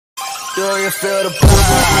Do you feel the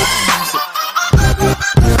vibes?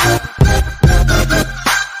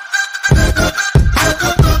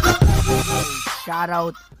 Shout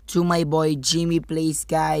out to my boy Jimmy Plays,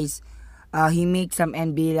 guys. He makes some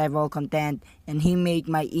NBA level content, and he make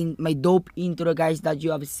my dope intro, guys, that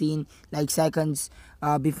you have seen like seconds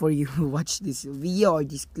before you watch this video or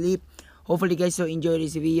this clip. Hopefully, guys, you enjoy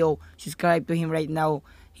this video. Subscribe to him right now.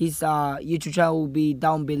 His YouTube channel will be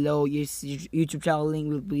down below. His YouTube channel link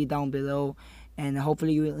will be down below, and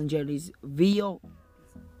hopefully you will enjoy this video.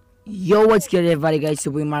 Yo, what's good, everybody, guys? So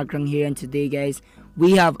we MarkRank here, and today, guys,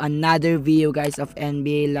 we have another video, guys, of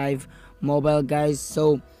NBA Live Mobile, guys.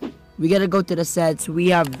 So we gotta go to the sets. We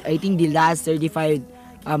have, I think, the last 35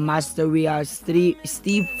 master. We are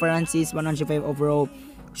Steve Francis, 105 overall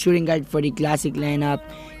shooting guard for the classic lineup,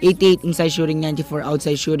 88 inside shooting, 94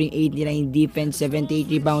 outside shooting, 89 defense, 78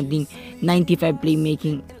 rebounding, 95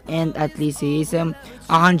 playmaking, and athleticism,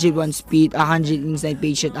 101 speed, 100 inside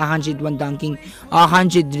pace shot, 101 dunking,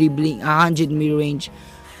 100 dribbling, 100 mid range.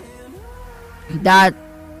 That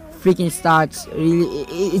freaking stats, really,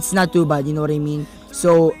 it's not too bad, you know what I mean?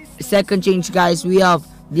 So second change, guys, we have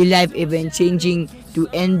the live event changing to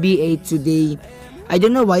NBA today. I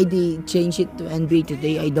don't know why they changed it to NBA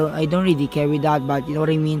today. I don't really care with that, but you know what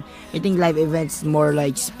I mean. I think live events more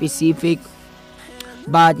like specific.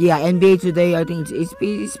 But yeah, NBA today, I think it's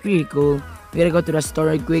pretty cool. We gotta go to the store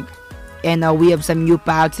real quick, and we have some new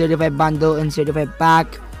packs, certified bundle and certified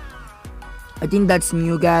pack. I think that's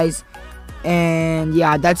new, guys. And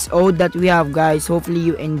yeah, that's all that we have, guys. Hopefully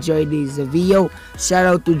you enjoyed this video. Shout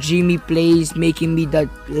out to Jimmy Plays making me that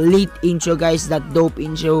lit intro, guys, that dope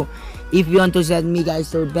intro. If you want to send me,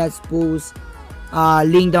 guys, your best post,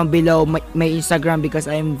 link down below my Instagram, because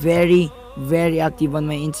I am very active on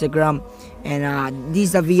my Instagram. And this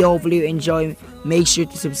is a video. Hopefully you enjoy. Make sure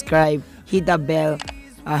to subscribe, hit the bell,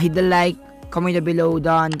 hit the like, comment down below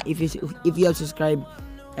done if you have subscribed,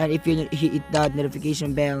 and if you hit that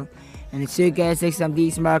notification bell. And see you guys next time.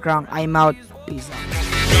 This is MarkRank. I'm out. Peace out.